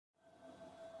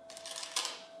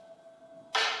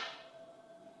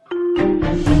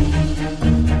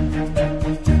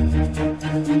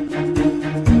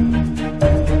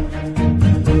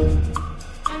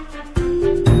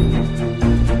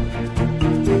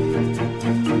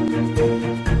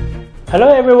Hello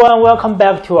everyone, welcome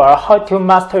back to our How to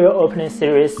Master Your Opening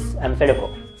series and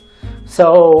Philippine.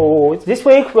 So this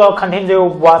week we'll continue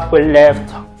what we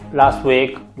left last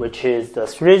week, which is the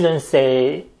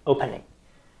san-ren-sei opening.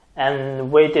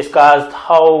 And we discussed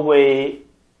how we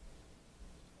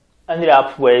ended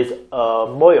up with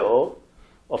a moil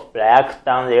of black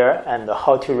down there and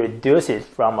how to reduce it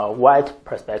from a white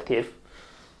perspective.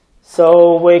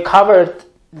 So we covered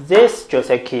this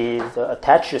joseki, the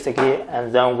attached joseki,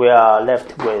 and then we are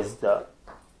left with the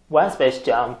one space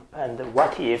jump and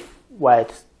what if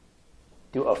white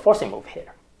do a forcing move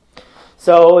here.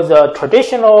 So the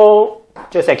traditional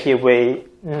joseki we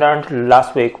learned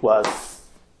last week was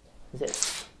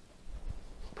this.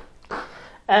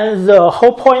 And the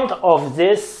whole point of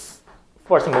this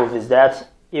forcing move is that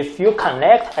if you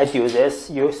connect, I do this,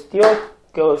 you still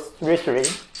go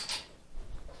 3-3.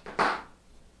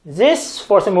 This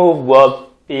forcing move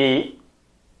will be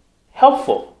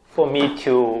helpful for me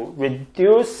to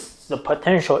reduce the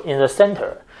potential in the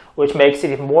center, which makes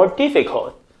it more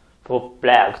difficult for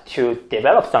black to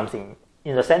develop something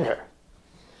in the center.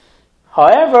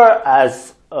 However,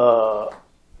 as a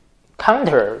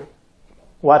counter,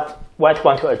 what white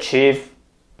want to achieve,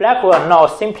 black will now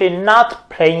simply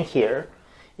not playing here.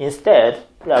 Instead,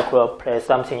 black will play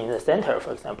something in the center,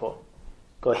 for example,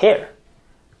 go here.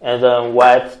 And then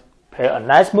white play a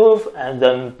nice move, and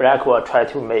then black will try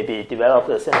to maybe develop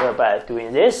the center by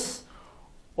doing this,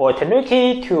 or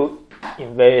tenuki to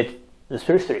invade the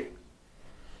 3-3.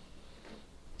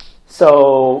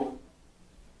 So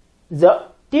the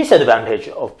disadvantage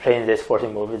of playing this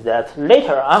forcing move is that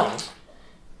later on,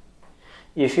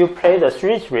 if you play the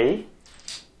 3-3,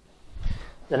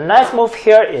 the nice move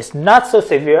here is not so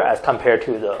severe as compared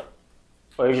to the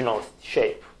original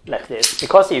shape like this,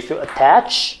 because if you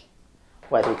attach,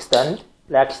 white extend,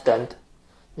 black extend,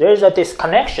 there is a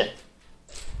disconnection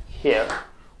here,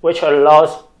 which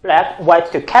allows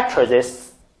white to capture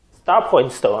this star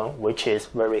point stone, which is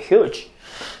very huge.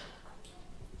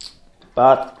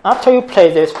 But after you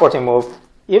play this forcing move,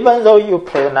 even though you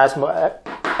play a nice move,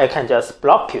 I can just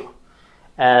block you.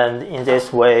 And in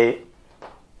this way,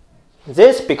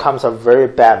 this becomes a very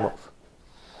bad move.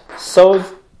 So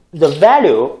the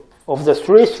value of the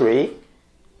 3-3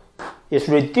 is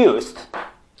reduced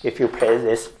if you play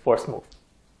this force move.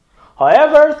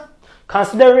 However,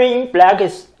 considering black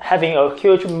is having a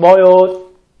huge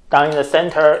moil down in the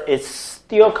center, it's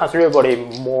still considerably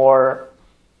more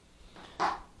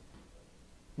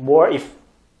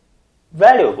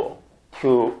valuable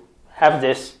to have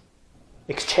this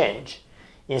exchange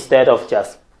instead of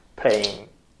just playing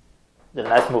the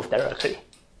nice move directly.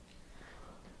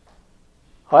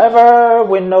 However,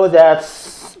 we know that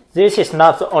this is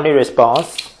not the only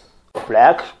response of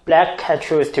black. Black can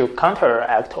choose to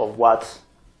counteract of what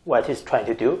white is trying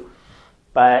to do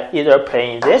by either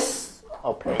playing this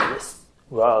or playing this.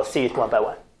 We'll see it one by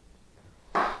one.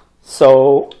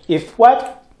 So if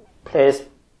white plays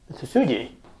Tsuji,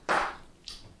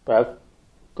 black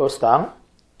goes down,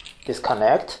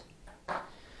 disconnect,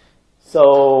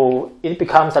 so it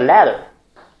becomes a ladder.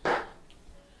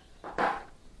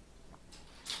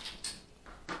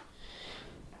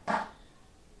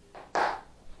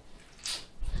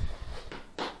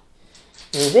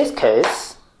 In this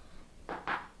case,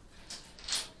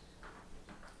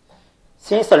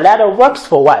 since the ladder works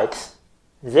for white,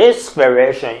 this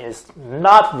variation is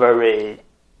not very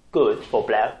good for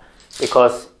black,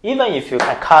 because even if you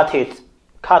can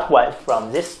cut white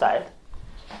from this side,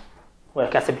 we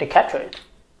can simply capture it.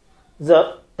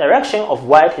 The direction of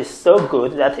white is so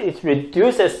good that it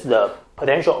reduces the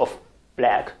potential of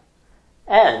black,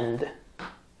 and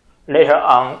later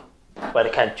on,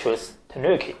 white can choose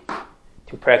tenuki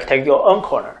to protect your own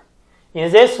corner.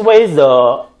 In this way,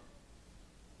 the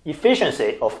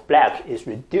efficiency of black is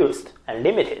reduced and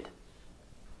limited.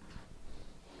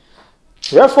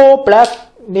 Therefore, black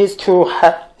needs to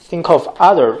think of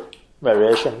other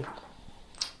variation.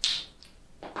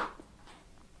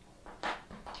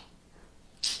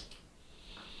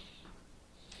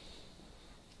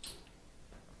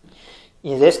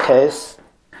 In this case,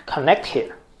 connect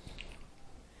here.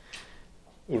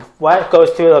 If white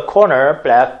goes to the corner,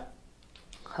 black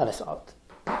cuts out.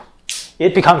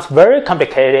 It becomes very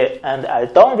complicated, and I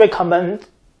don't recommend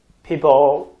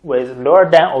people with lower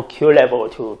than or Q level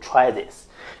to try this,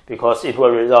 because it will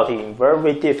result in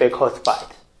very difficult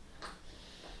fight.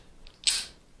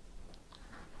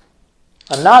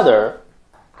 Another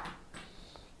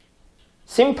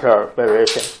simpler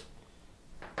variation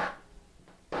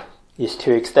is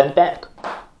to extend back,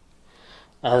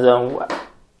 and then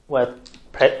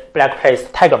black plays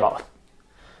tiger mouth.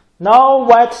 Now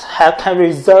white can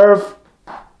reserve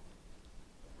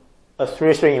a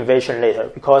 3-3 invasion later,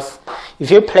 because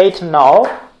if you play it now,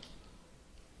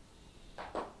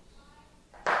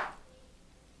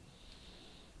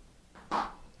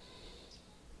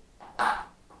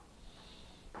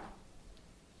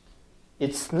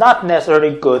 it's not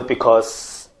necessarily good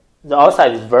because the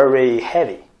outside is very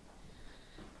heavy.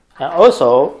 And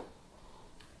also,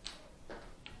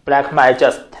 black might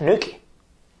just tanuki,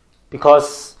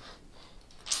 because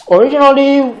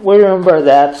originally we remember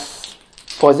that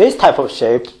for this type of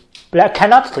shape, black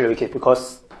cannot tanuki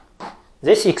because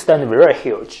this extent is very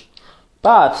huge.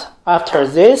 But after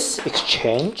this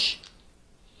exchange,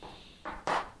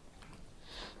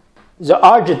 the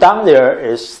arch down there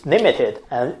is limited,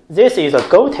 and this is a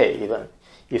gote even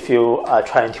if you are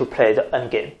trying to play the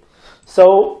endgame.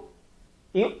 So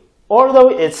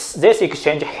although this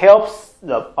exchange helps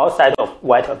the outside of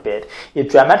white a bit, it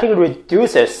dramatically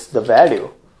reduces the value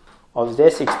of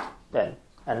this extent.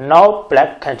 And now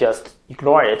black can just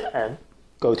ignore it and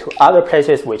go to other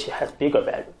places which has bigger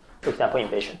value, for example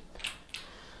invasion.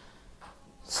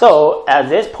 So at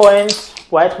this point,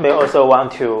 white may also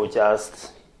want to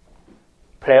just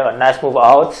play a nice move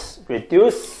out,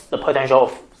 reduce the potential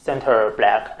of center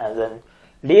black, and then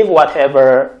leave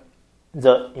whatever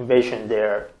the invasion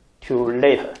there to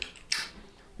later.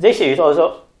 This is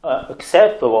also an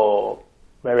acceptable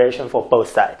variation for both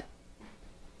sides.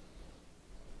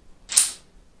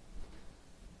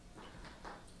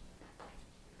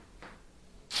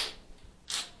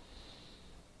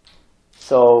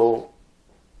 So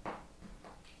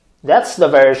that's the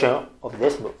variation of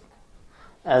this move.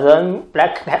 And then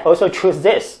black can also choose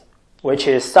this, which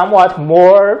is somewhat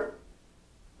more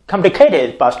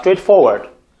complicated but straightforward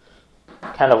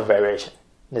kind of variation.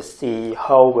 Let's see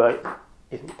how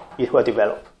it will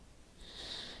develop.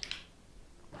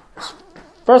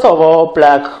 First of all,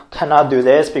 black cannot do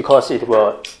this because it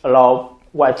will allow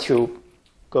white to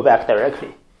go back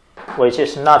directly, which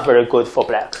is not very good for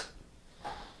black.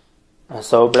 And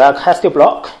so black has to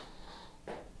block.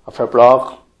 After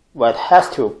block, white has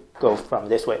to go from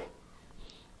this way.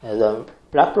 And then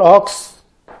black blocks,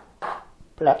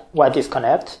 white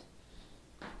disconnect,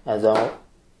 and then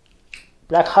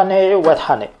black honey, white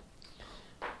honey.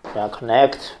 Black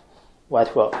connect,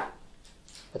 white will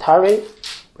Atari,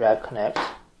 black connect.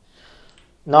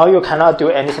 Now you cannot do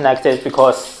anything like this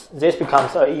because this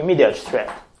becomes an immediate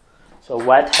threat. So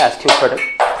white has to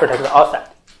protect the outside.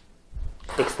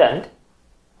 Extend.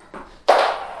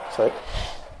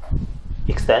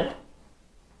 Extend.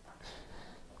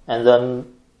 And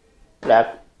then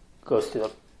black goes to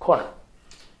the corner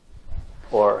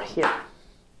or here.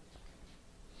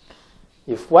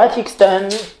 If white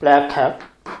extends, black can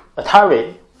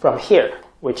Atari from here,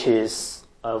 which is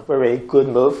a very good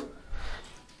move.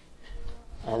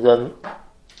 And then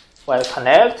white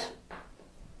connect,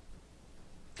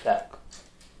 black.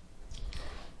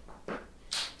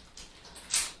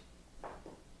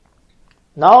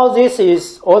 Now this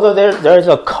is, although there is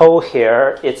a call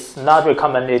here, it's not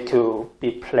recommended to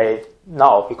be played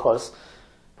now because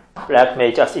black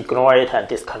may just ignore it and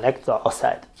disconnect the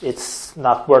outside. It's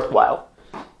not worthwhile.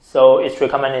 So it's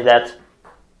recommended that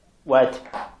white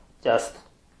just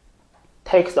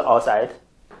takes the outside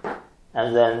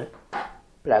and then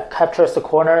black captures the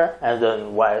corner and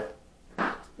then white.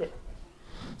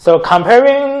 So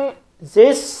comparing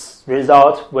this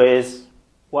result with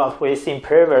what we've seen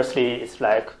previously, is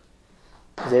like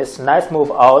this nice move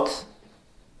out.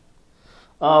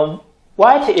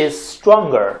 White is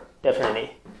stronger,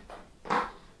 definitely,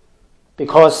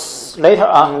 because later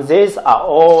on these are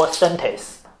all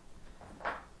sen-reis.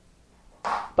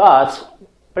 But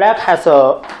black has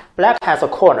a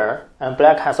corner and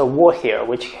black has a wall here,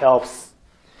 which helps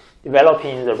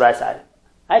developing the right side.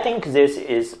 I think this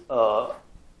is a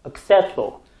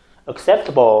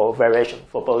acceptable variation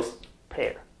for both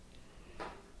pairs.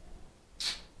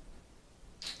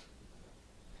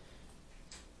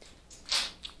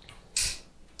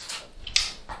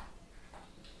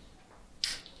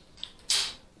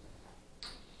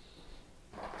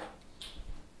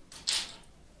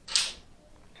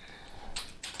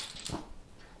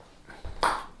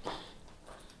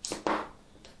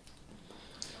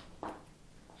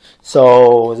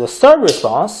 So the third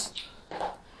response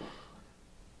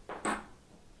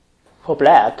for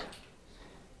black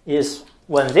is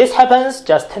when this happens,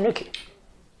 just tanuki,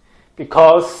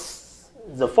 because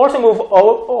the forcing move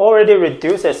already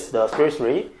reduces the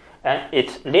 3-3 and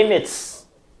it limits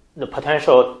the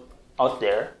potential out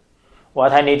there.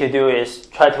 What I need to do is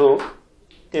try to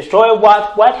destroy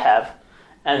what white have,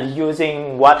 and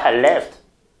using what I left,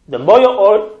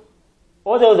 although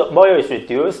the moyo is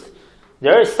reduced,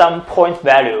 there is some point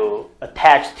value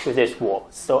attached to this wall.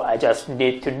 So I just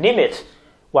need to limit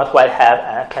what white have,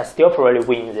 and I can still probably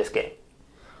win this game.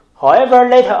 However,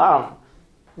 later on,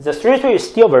 the 3-3 is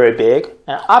still very big,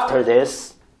 and after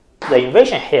this, the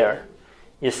invasion here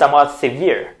is somewhat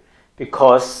severe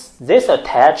because this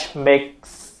attach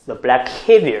makes the black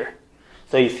heavier.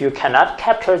 So if you cannot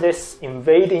capture this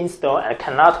invading stone and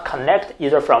cannot connect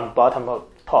either from bottom or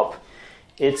top,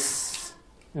 it's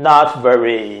not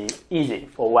very easy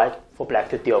for black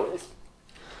to deal with.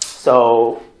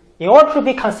 So in order to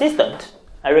be consistent,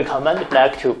 I recommend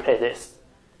black to play this.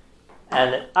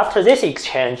 And after this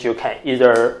exchange, you can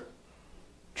either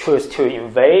choose to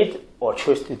invade or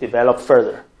choose to develop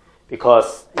further,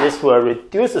 because this will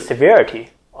reduce the severity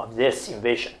of this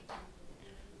invasion.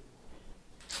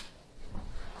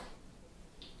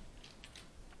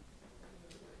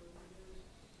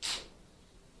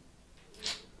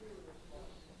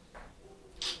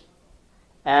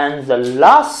 And the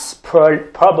last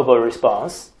probable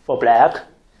response for black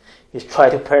is try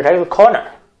to protect the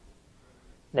corner.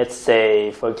 Let's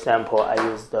say, for example, I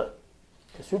use the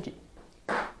Suji.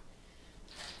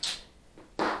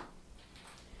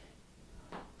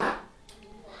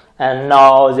 And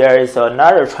now there is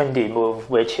another trendy move,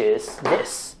 which is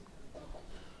this.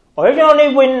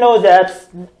 Originally, we know that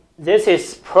this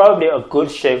is probably a good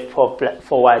shape for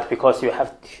white because you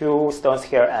have 2 stones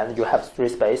here and you have 3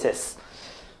 spaces.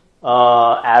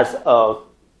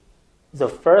 The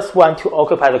first one to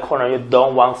occupy the corner, you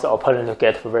don't want the opponent to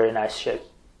get a very nice shape.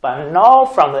 But now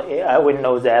from the AI, we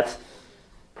know that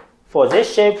for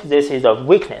this shape, this is a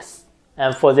weakness.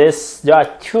 And for this, there are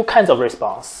 2 kinds of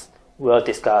response we'll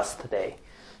discuss today.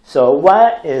 So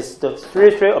one is the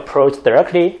 3-3 approach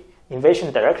directly,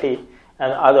 invasion directly,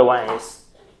 and the other one is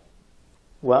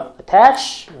one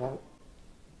attach, one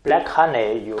black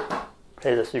honey, you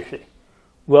play the 3-3.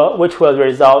 Which will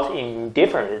result in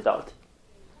different result.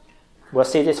 We'll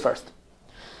see this first.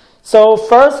 So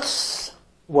first,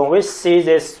 when we see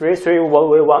this 3-3,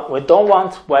 what we don't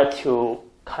want white to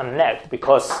connect,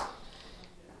 because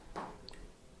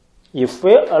if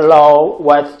we allow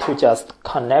white to just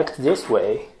connect this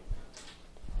way,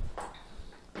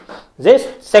 this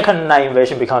second line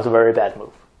invasion becomes a very bad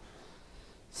move.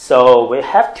 So we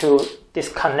have to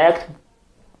disconnect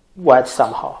white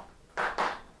somehow,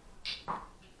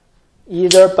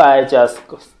 either by just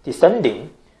descending,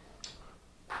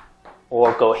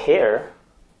 or go here,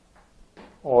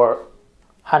 or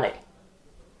honey.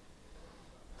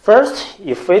 First,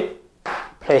 if we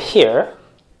play here,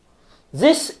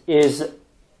 this is,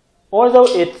 although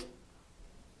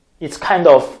it's kind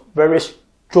of very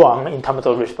strong in terms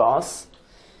of response,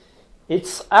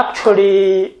 it's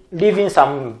actually leaving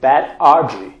some bad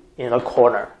RG in the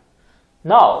corner.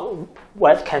 Now,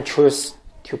 white can choose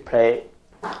to play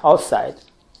outside,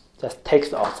 just takes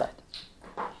the outside.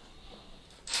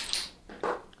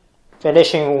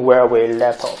 Finishing where we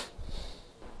left off.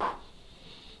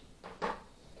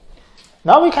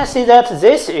 Now we can see that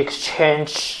this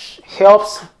exchange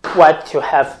helps white to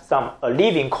have a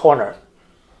leaving corner,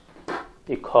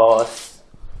 because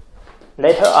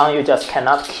later on you just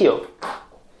cannot kill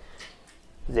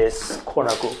this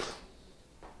corner group.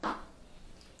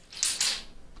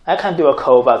 I can do a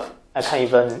call, but I can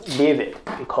even leave it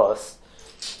because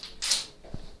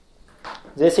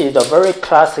this is a very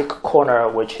classic corner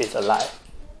which is alive.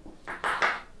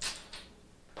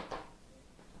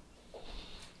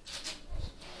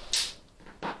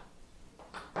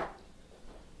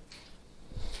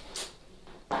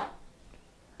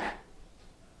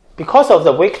 Because of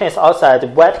the weakness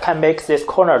outside, white can make this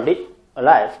corner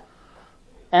alive.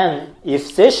 And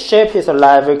if this shape is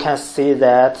alive, we can see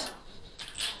that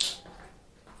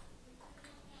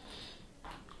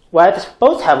white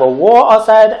both have a wall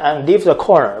outside and leave the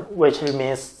corner, which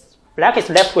means black is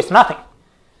left with nothing,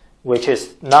 which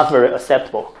is not very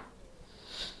acceptable.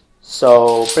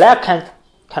 So black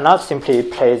cannot simply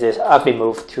play this ugly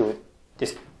move to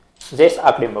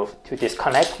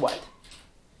disconnect white.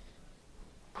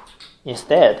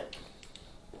 Instead,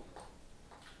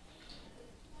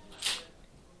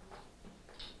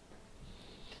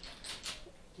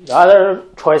 the other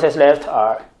choices left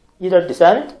are either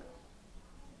descend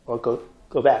or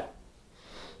go back.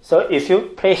 So if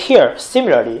you play here,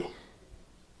 similarly,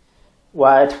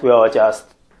 white will just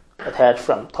attach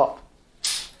from top.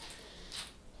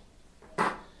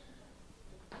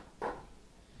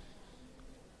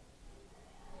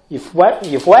 If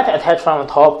white attach from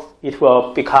top, it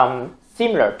will become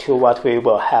similar to what we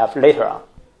will have later on.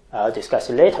 I'll discuss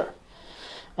it later.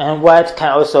 And white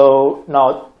can also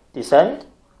now descend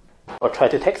or try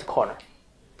to take the corner.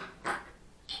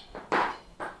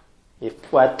 If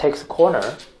white takes the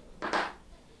corner,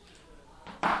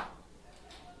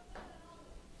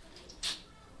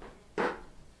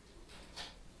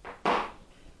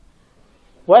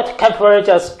 White can probably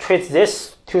just treat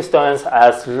these two stones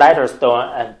as lighter stone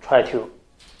and try to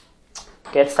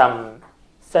get some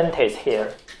centers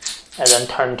here, and then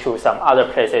turn to some other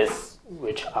places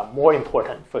which are more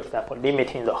important, for example,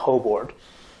 limiting the whole board.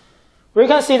 We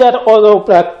can see that although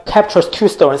black captures two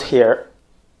stones here,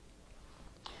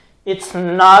 it's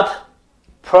not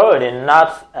probably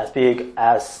not as big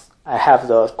as I have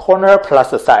the corner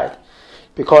plus the side,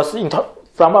 because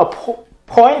from a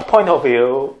point of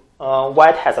view,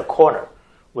 white has a corner,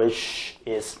 which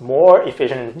is more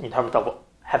efficient in terms of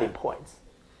having points.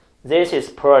 This is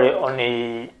probably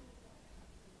only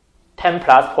 10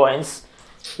 plus points.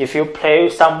 If you play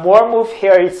some more move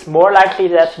here, it's more likely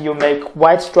that you make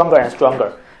white stronger and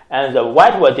stronger, and the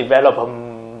white will develop a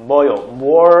moil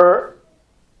more,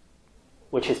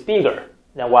 which is bigger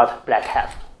than what black has.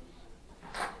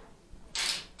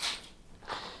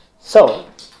 So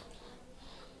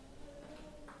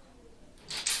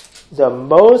the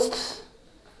most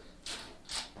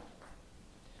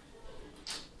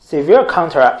severe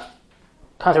counter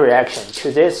reaction to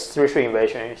this 3-3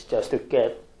 invasion is just to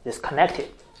get disconnected.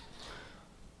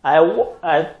 I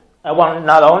want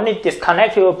not only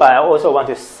disconnect you, but I also want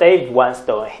to save one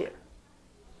stone here.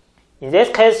 In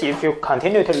this case, if you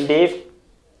continue to leave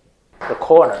the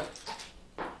corner,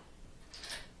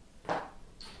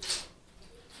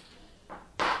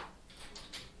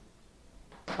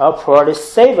 I'll probably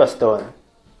save a stone.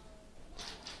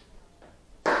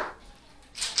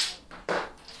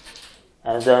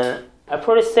 And then I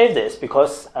probably save this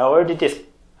because I already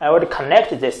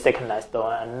connected this second line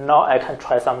stone, and now I can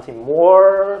try something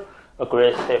more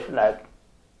aggressive like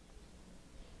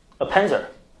a panzer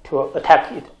to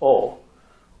attack it all.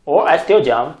 Or I still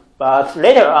jump, but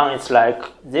later on it's like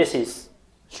this is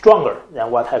stronger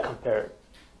than what I compared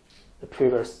the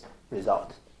previous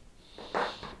result.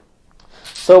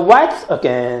 So white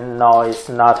again now is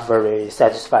not very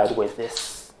satisfied with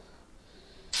this.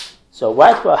 So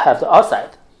white will have the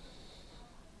outside.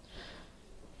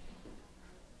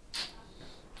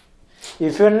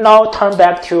 If you now turn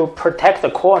back to protect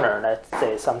the corner, let's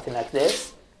say something like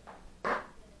this,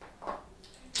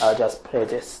 I'll just play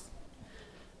this.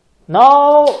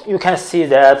 Now you can see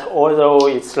that although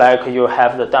it's like you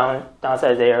have the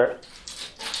downside there,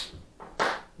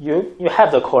 you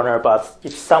have the corner, but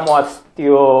it's somewhat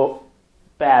still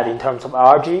bad in terms of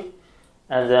RG,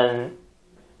 and then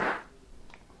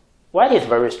white is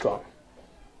very strong.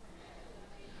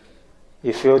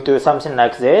 If you do something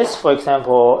like this, for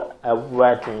example, a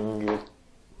wedging,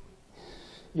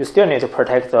 you still need to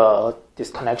protect the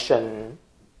disconnection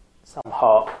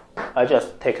somehow. I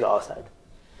just take the outside.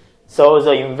 So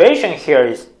the invasion here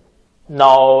is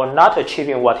now not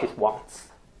achieving what it wants.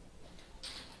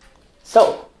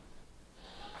 So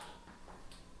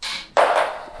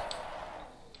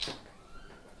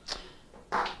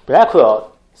black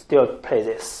will still play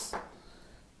this.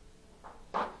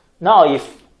 Now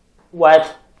if white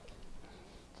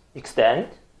extend,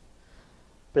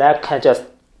 black can just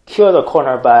kill the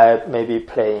corner by maybe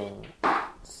playing.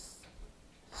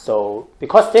 So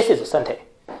because this is a center,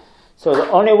 so the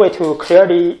only way to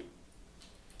clearly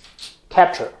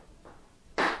capture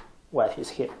white is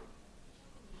here.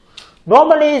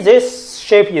 Normally this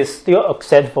shape is still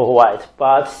acceptable for white,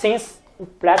 but since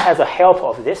black has the help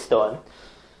of this stone,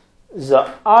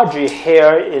 the RG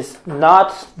here is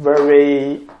not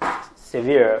very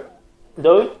severe,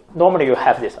 though normally you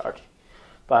have this RG.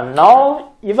 But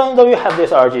now, even though you have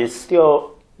this RG, it's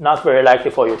still not very likely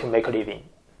for you to make a living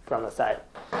from the side.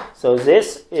 So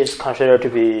this is considered to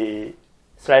be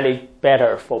slightly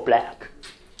better for black.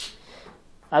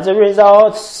 As a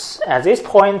result, at this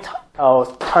point, I'll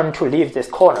turn to leave this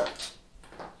corner.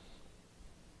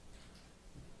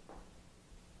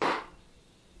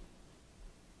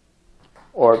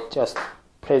 Or just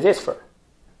play this first.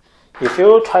 If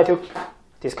you try to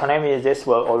disconnect me, this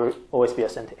will always be a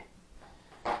center.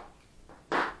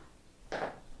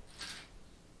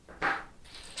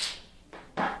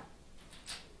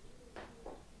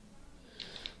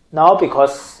 Now,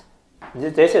 because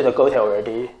this is a goatee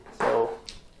already, so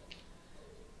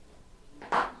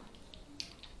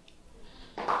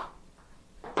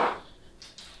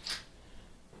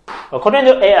according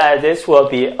to AI, this will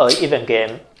be an even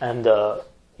game, and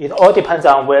it all depends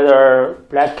on whether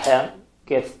black can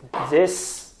get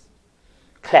this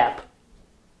clap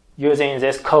using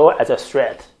this code as a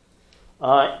threat.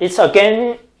 It's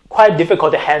again quite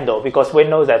difficult to handle because we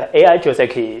know that AI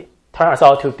Joseki turns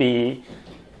out to be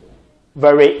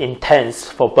very intense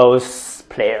for both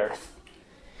players.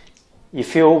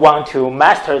 If you want to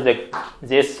master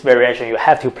this variation, you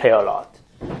have to play a lot.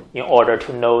 in order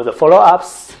to know the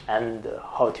follow-ups and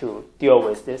how to deal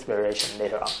with this variation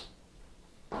later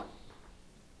on.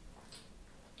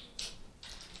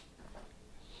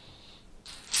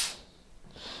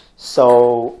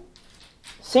 So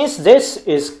since this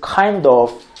is kind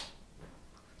of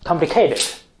complicated,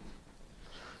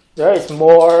 there is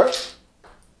more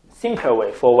simpler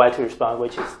way for Y to respond,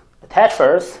 which is attach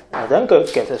first and then go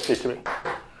get the 3-3.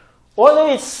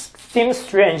 Although it seems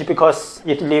strange because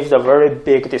it leaves a very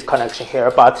big disconnection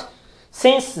here, but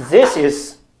since this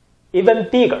is even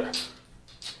bigger,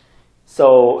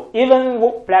 so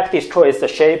even black destroys the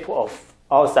shape of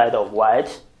outside of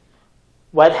white,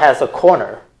 white has a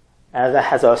corner and that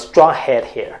has a strong head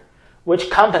here, which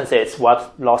compensates what's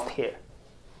lost here.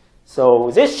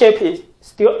 So this shape is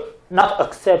still not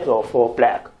acceptable for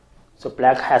black. So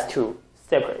black has to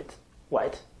separate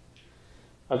white.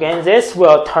 Again, this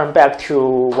will turn back to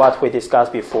what we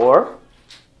discussed before.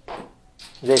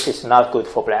 This is not good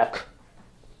for black.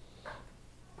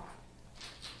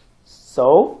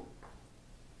 So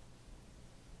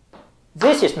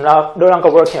this is no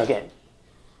longer working again,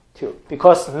 too,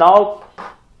 because now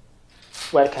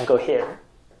white can go here.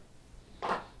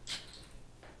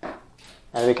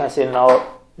 And we can see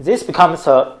now this becomes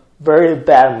a very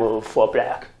bad move for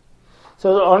black.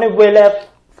 So the only way left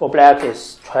for black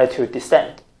is try to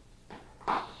descend.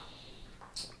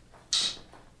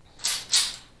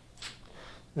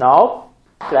 Now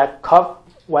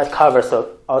white covers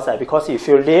the outside, because if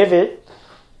you leave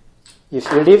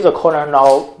the corner,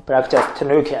 now black just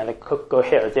tanuki and go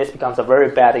here. This becomes a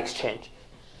very bad exchange.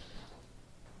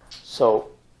 So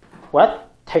white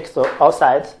takes the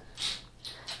outside,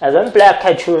 and then black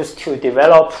can choose to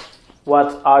develop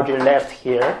what RG left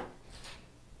here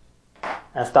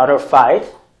and start a fight.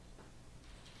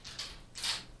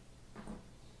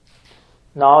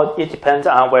 Now it depends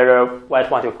on whether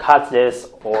white want to cut this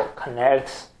or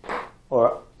connect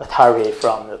or Atari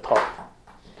from the top.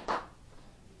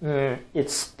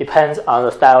 It depends on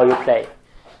the style you play.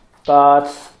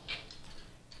 But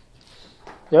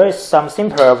there is some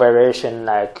simpler variation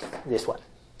like this one.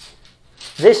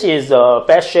 This is the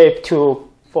best shape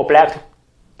for black to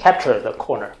capture the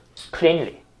corner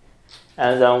cleanly.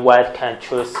 And then white can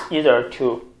choose either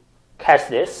to catch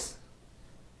this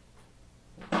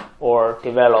or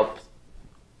develop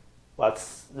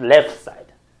what's left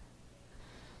side.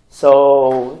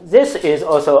 So this is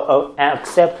also an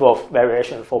acceptable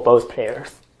variation for both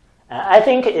players. And I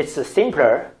think it's the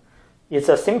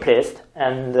simplest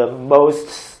and the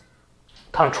most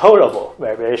controllable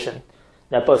variation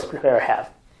that both players have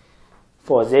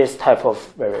for this type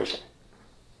of variation.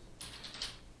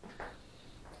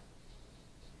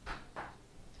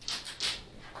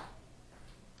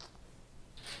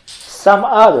 Some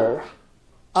other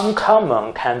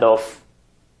uncommon kind of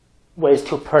ways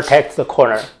to protect the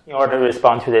corner in order to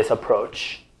respond to this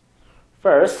approach.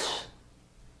 First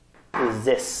is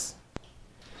this.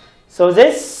 So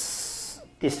this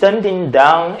descending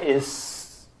down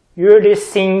is usually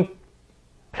seen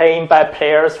playing by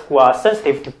players who are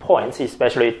sensitive to points,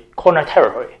 especially corner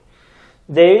territory.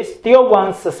 They still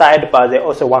want the side, but they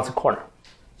also want the corner.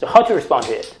 So how to respond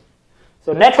to it?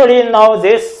 So naturally now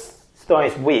this stone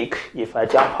is weak. If I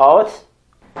jump out,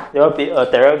 there will be a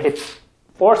directly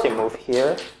forcing move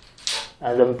here,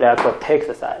 and then black will take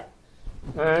the side.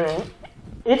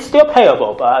 It's still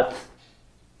playable, but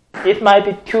it might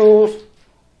be too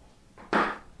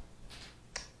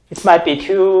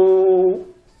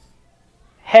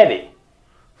heavy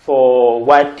for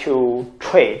white to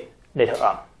trade later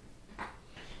on.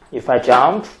 If I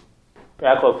jump,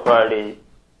 black will probably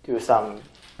do some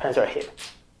pencil here.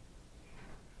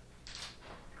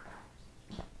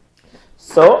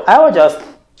 So I will just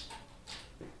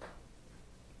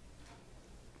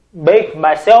make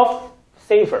myself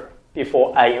safer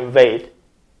before I invade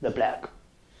the black.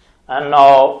 And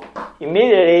now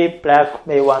immediately black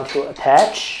may want to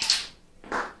attach.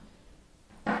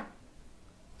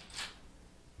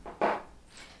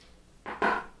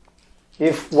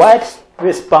 If white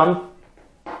respond,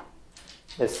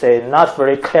 let's say not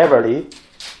very cleverly,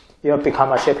 it will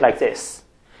become a shape like this.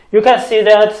 You can see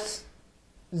that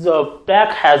the black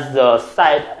has the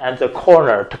side and the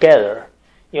corner together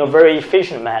in a very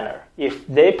efficient manner. If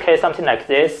they play something like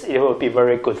this, it will be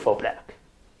very good for black.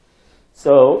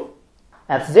 So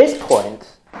at this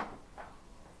point,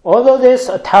 although this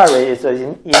Atari is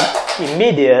an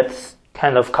immediate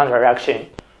kind of counteraction,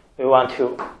 we want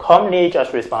to calmly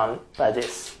just respond by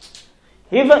this.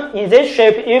 Even in this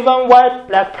shape, even white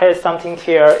black plays something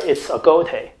here, it's a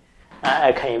gote, and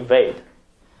I can invade.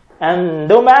 And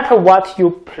no matter what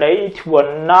you play, it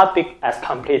will not be as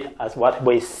complete as what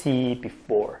we see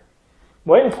before.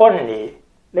 More importantly,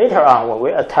 later on when we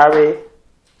Atari,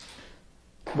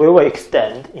 we will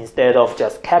extend instead of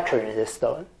just capturing this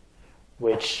stone,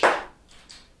 which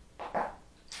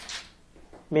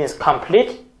means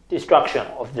complete destruction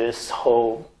of this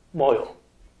whole module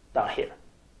down here.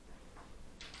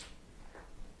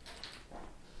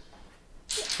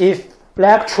 If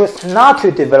black chooses not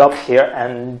to develop here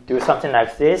and do something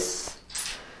like this,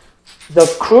 the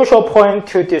crucial point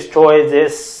to destroy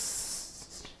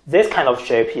this kind of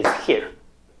shape is here.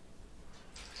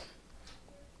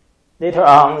 Later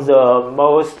on,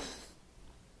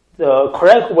 the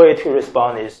correct way to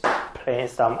respond is playing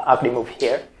some ugly move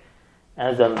here,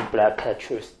 and then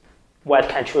white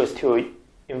can choose to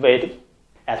invade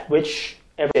at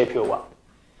whichever shape you want.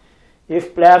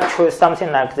 If black chooses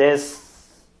something like this,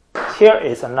 here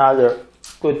is another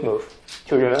good move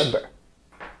to remember.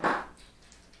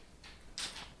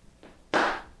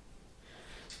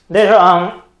 Later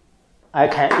on, I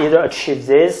can either achieve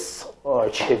this or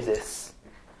achieve this.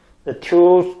 The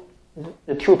two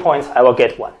points, I will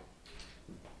get one.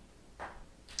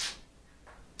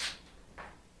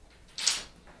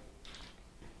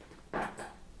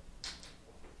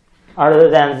 Other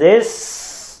than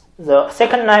this, the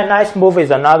second nice move is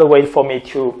another way for me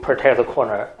to protect the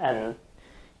corner, and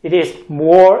it is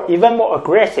even more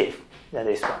aggressive than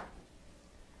this one.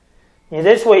 In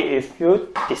this way, if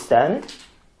you descend,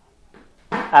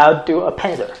 I'll do a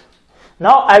pincer.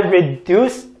 Now I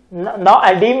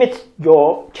limit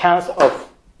your chance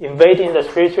of invading the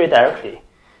 3-3 directly,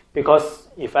 because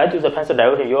if I do the pincer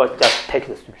directly, you will just take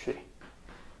the 3-3.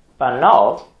 But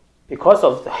now, because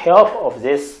of the help of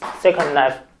this second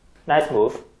nice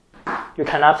move, you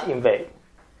cannot invade.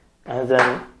 And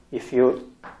then if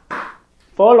you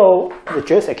follow the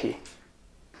Joseki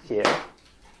here,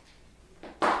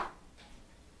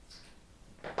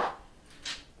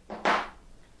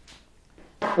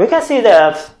 we can see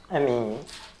that,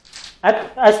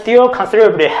 I still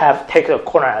considerably have taken the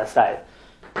corner aside,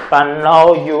 but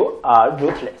now you are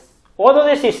rootless. Although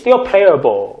this is still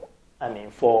playable,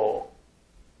 for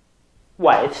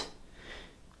white,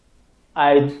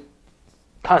 I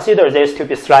consider this to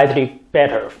be slightly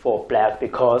better for black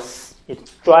because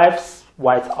it drives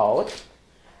white out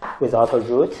without a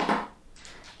root.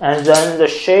 And then the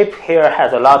shape here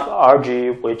has a lot of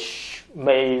RG, which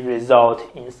may result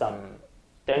in some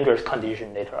dangerous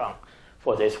condition later on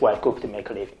for this white group to make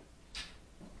a living.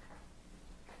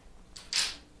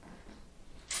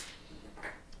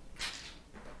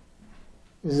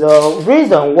 The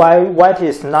reason why white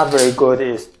is not very good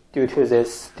is due to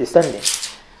this descending.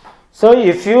 So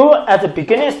if you, at the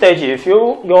beginning stage, if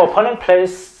your opponent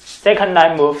plays second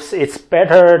line moves, it's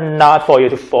better not for you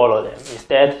to follow them.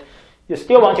 Instead, you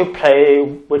still want to play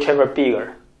whichever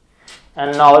bigger.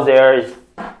 And now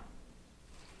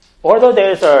although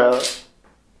there's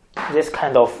this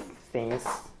kind of things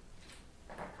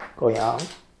going on,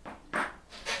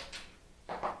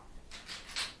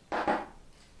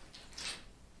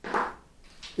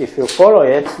 if you follow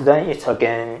it, then it's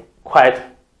again quite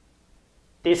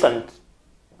decent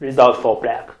result for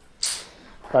black.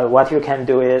 But what you can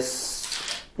do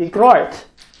is ignore it.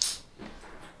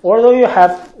 Although you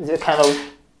have this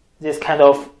kind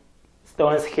of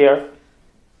stones here,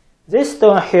 this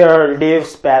stone here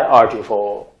leaves bad RG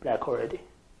for black already.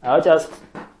 I'll just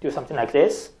do something like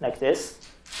this.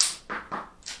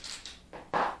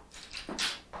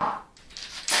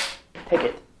 Take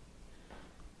it.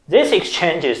 This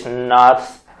exchange is not,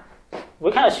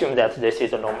 we can assume that this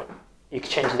is a normal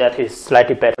exchange that is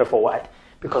slightly better for white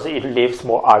because it leaves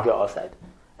more RG outside.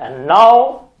 And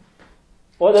now,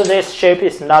 although this shape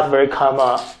is not very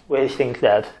common, we think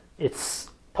that it's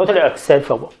totally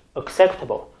acceptable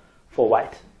for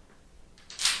white.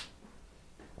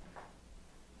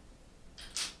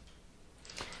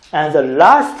 And the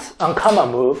last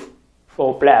uncommon move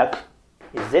for black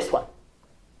is this one.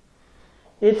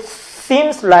 It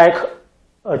seems like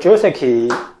a Joseki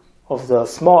of the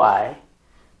small I,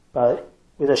 but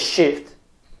with a shift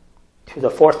to the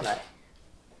fourth line.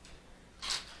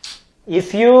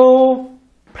 If you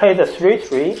play the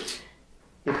 3-3,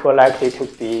 it will likely to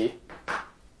be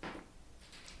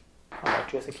on a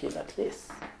Joseki like this.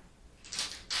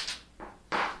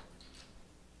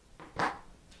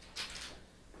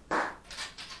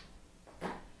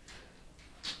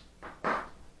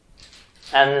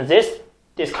 And this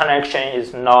disconnection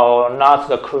is now not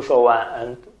the crucial one,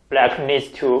 and black needs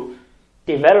to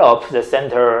develop the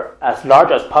center as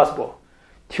large as possible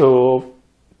to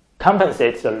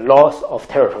compensate the loss of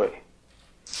territory.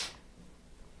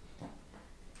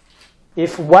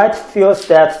 if white feels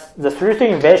that the 3-2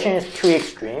 invasion is too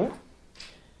extreme,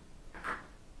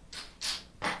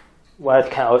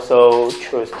 white can also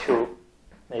choose to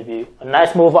maybe a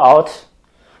nice move out,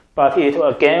 but it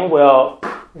again will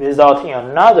result in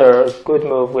another good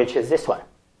move, which is this one.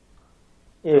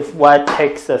 If white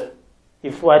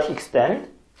extend,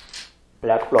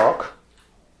 black block.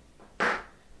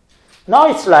 Now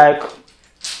it's like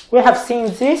we have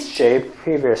seen this shape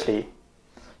previously,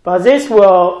 but this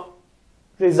will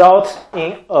result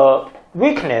in a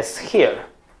weakness here,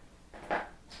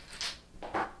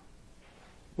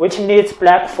 which needs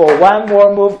black for one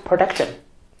more move protection.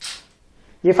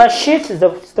 If I shift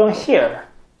the stone here,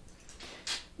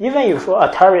 even if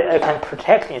Atari I can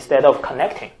protect instead of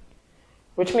connecting,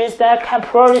 which means that I can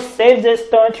probably save this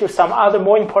stone to some other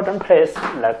more important place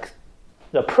like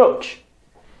the approach,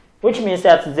 which means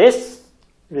that this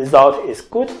result is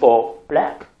good for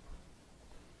black.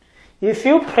 If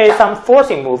you play some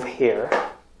forcing move here,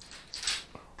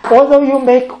 although you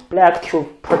make black to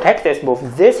protect this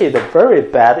move, this is a very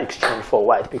bad exchange for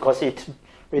white because it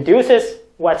reduces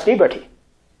white's liberty.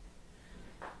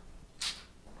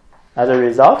 As a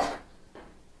result,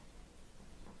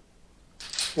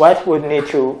 white would need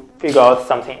to figure out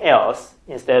something else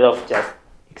instead of just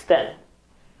extend.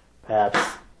 Perhaps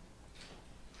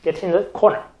get in the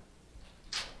corner.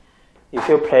 If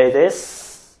you play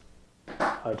this,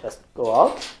 I'll just go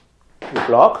out, you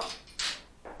block,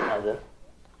 and then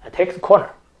I take the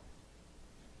corner.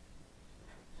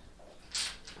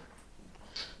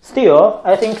 Still,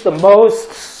 I think the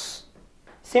most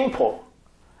simple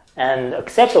and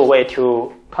acceptable way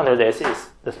to counter this is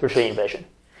the 3-3 invasion.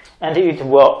 And it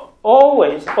will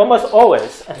almost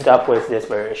always end up with this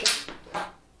variation.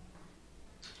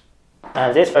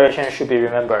 And this variation should be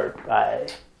remembered by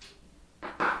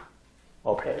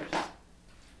all players.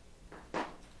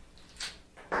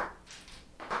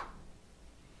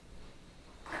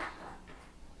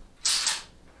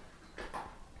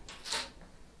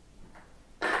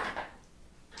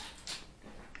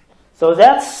 So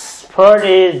that's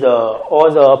probably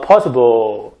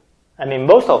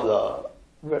most of the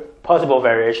possible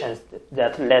variations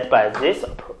that led by this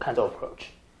kind of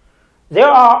approach. There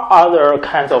are other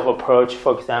kinds of approach,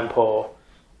 for example,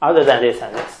 other than this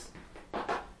and this.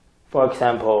 For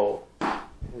example,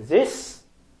 this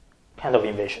kind of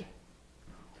invasion,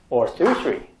 or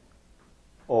 3-3,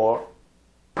 or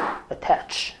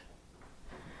attach.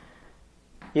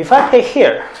 If I play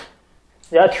here,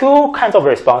 there are two kinds of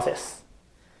responses.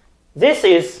 This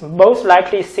is most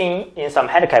likely seen in some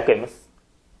handicap games.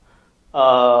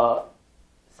 For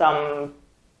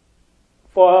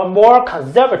a more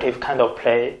conservative kind of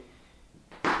play,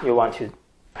 you want to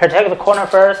protect the corner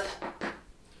first,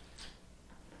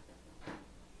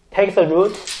 take the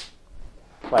root,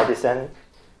 white descend,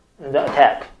 and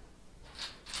attack.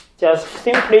 Just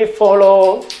simply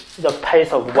follow the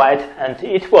pace of white and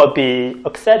it will be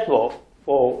acceptable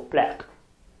for black.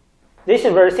 This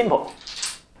is very simple.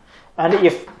 And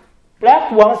if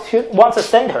black wants a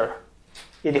center,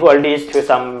 it will lead to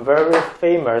some very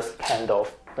famous kind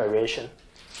of variation.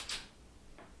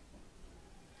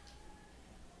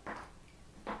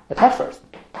 Attack first.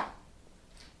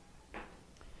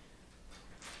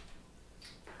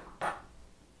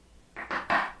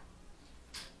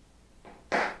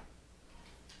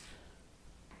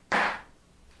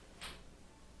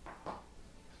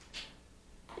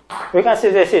 We can see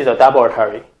this is a double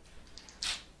Atari.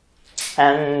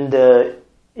 And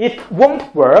it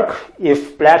won't work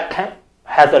if black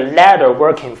has a ladder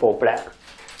working for black.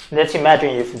 Let's imagine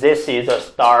if this is a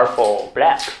star for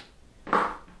black.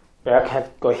 Black can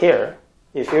go here.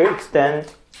 If you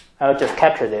extend, I'll just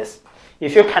capture this.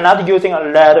 If you cannot using a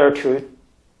ladder to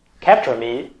capture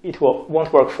me, it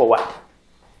won't work for white.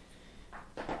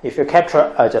 If you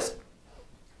capture, I'll just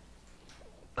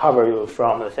cover you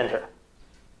from the center.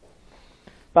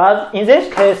 But in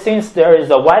this case, since there is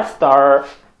a white star,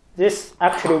 this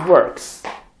actually works.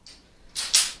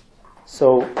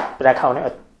 So black can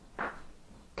only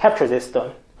capture this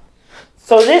stone.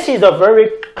 So this is a very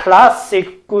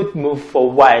classic good move for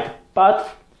white.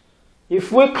 But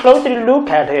if we closely look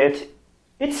at it,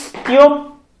 it's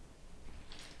still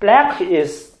black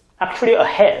is actually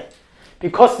ahead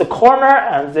because the corner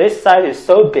and this side is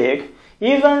so big.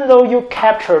 Even though you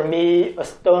capture me a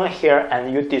stone here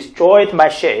and you destroyed my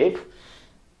shape,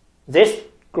 this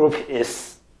group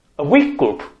is a weak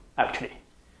group, actually.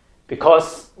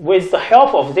 Because with the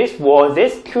help of this wall,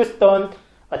 this two stone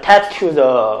attached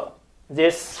to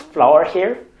this flower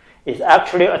here is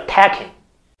actually attacking.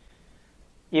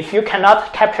 If you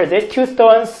cannot capture these two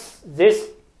stones, this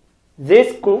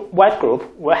this group, white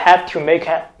group will have to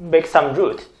make some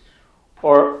root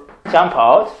or jump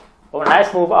out or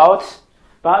nice move out,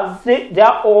 but they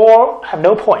all have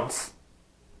no points.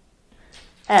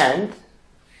 And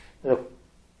the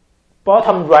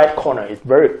bottom right corner is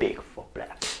very big for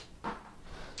black.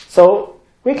 So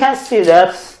we can see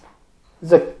that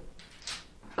the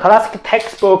classic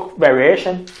textbook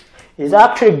variation is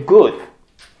actually good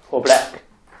for black.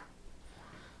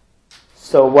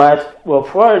 So white will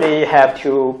probably have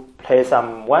to play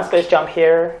some one space jump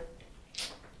here.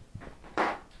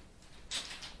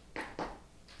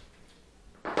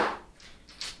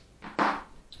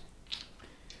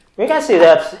 We can see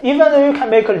that even though you can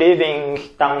make a living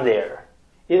down there,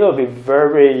 it will be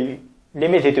very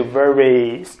limited to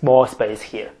very small space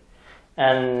here.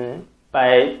 And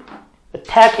by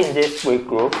attacking this weak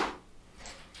group,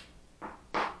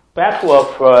 black will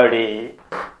probably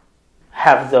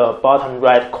have the bottom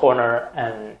right corner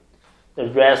and the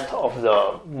rest of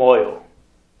the moil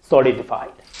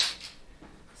solidified.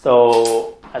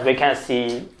 So as we can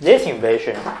see, this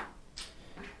invasion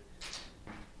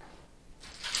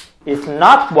is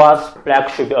not what black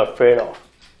should be afraid of.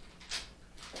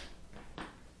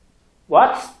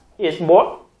 What is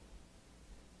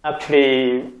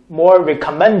actually more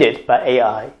recommended by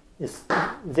AI is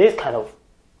this kind of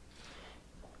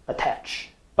attach.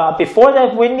 But before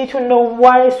that, we need to know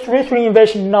why 3-3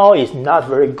 invasion now is not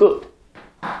very good.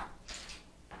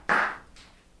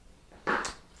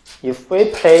 If we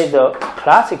play the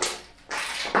classic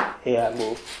AI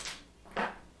move,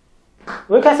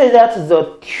 we can say that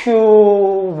the two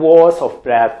walls of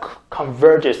black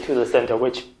converges to the center,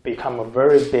 which become a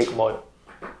very big moil.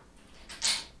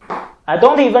 I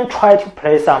don't even try to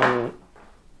play some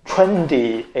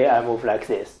trendy AI move like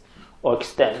this or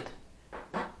extend.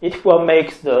 It will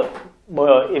make the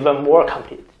moil even more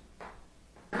complete.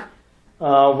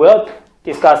 We'll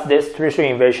discuss this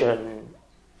 3-3 invasion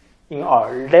in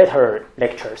our later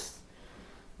lectures.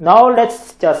 Now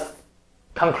let's just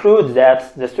conclude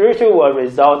that the 3-2 will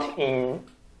result in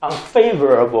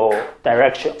unfavorable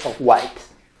direction of white.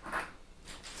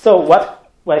 So what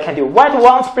I can do? White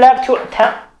wants black to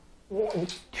attempt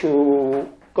to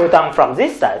go down from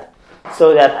this side,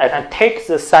 so that I can take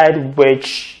the side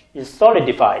which is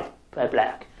solidified by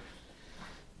black.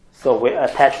 So we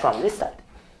attach from this side.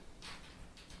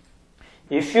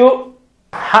 If you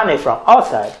honey from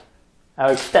outside,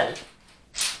 I'll extend.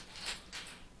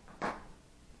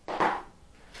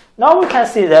 Now we can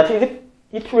see that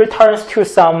it returns to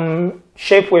some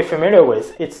shape we're familiar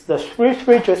with. It's the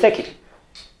 3-3 Joseki.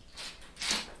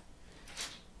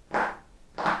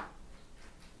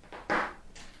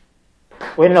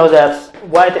 We know that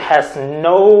white has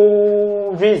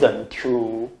no reason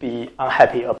to be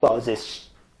unhappy about this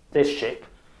shape,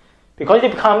 because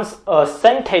it becomes a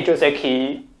sen-sei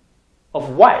Joseki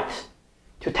of white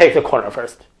to take the corner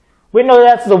first. We know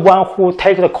that the one who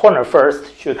takes the corner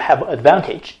first should have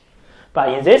advantage. But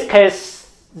in this case,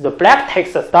 the black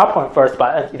takes the start point first,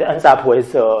 but it ends up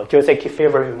with Joseki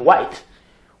favoring white,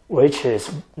 which is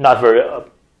not very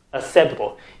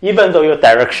acceptable, even though your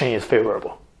direction is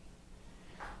favorable.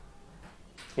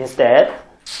 Instead,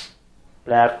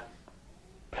 black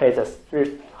plays a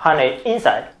honey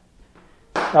inside.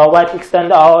 Now white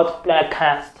extend out. Black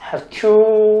has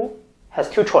two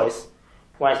choices.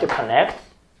 One is to connect,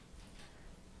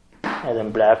 and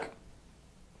then black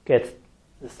gets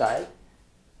the side.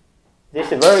 This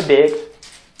is very big,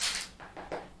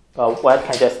 but white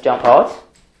can just jump out.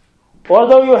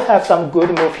 Although you have some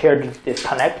good move here to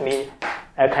disconnect me,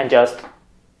 I can just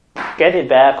get it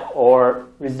back or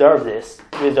reserve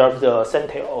the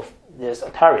sen-sei of this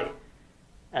Atari,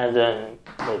 and then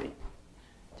maybe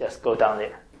just go down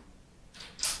there.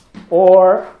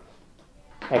 Or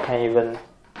I can even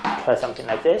try something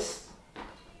like this,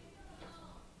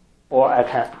 or I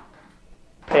can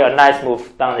play a nice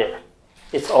move down there.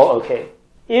 It's all okay.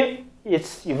 If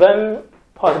it's even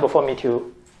possible for me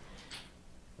to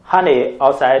honey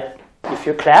outside, if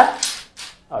you clap,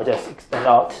 I'll just extend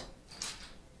out.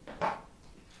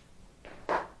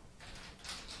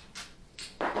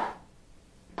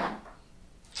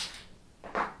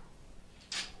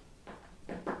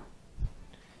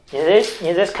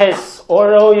 In this case,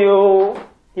 although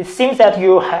it seems that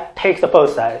you take the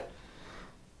both sides,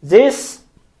 this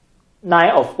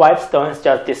 9 of white stones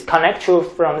just disconnect you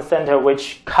from the center,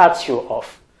 which cuts you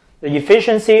off. The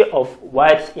efficiency of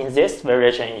white in this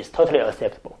variation is totally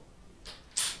acceptable.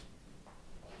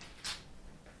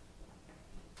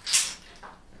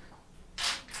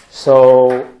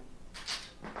 So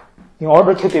in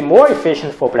order to be more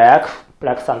efficient for black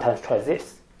sometimes tries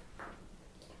this.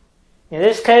 In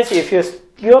this case, if you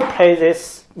you play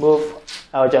this move,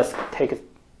 I'll just take it.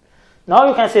 Now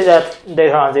you can see that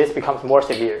later on this becomes more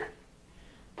severe.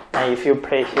 And if you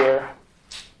play here,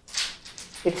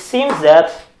 it seems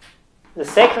that the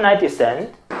second knight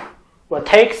descent will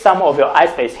take some of your eye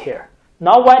space here.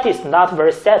 Now white is not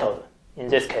very settled in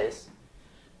this case.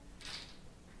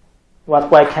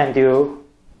 What white can do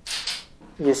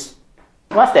is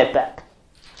one step back.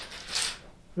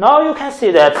 Now you can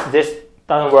see that this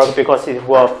doesn't work because it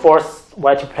will force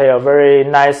white to play a very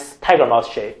nice tiger mouse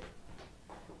shape.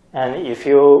 And if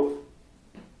you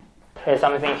play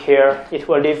something here, it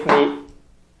will leave me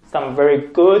some very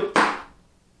good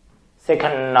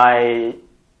second knight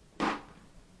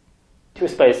two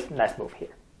space nice move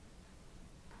here.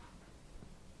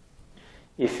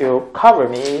 If you cover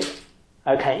me,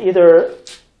 I can either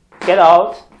get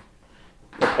out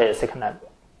or play a second knight.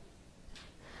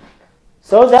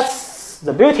 So that's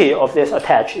the beauty of this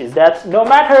attach, is that no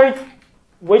matter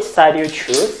which side you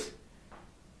choose,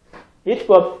 it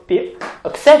will be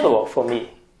acceptable for me.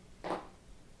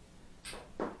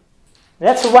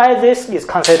 That's why this is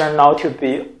considered now to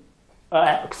be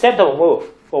an acceptable move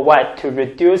for white to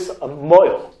reduce a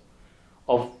moil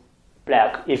of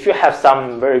black if you have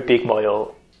some very big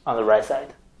moil on the right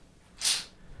side.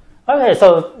 Okay,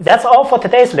 so that's all for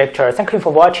today's lecture. Thank you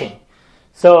for watching.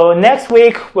 So next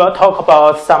week we'll talk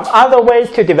about some other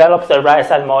ways to develop the right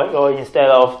side moil instead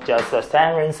of just the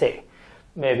san-ren-sei.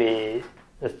 Maybe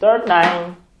the third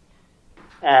line.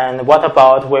 And what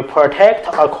about we protect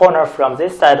our corner from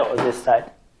this side or this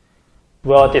side?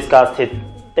 We'll discuss it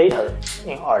later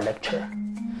in our lecture.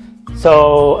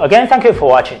 So again, thank you for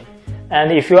watching.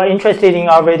 And if you are interested in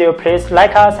our video, please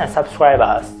like us and subscribe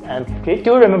us. And please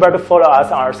do remember to follow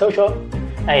us on our social.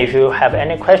 And if you have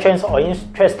any questions or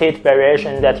interested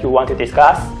variations that you want to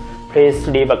discuss, please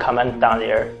leave a comment down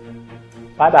there.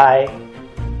 Bye bye.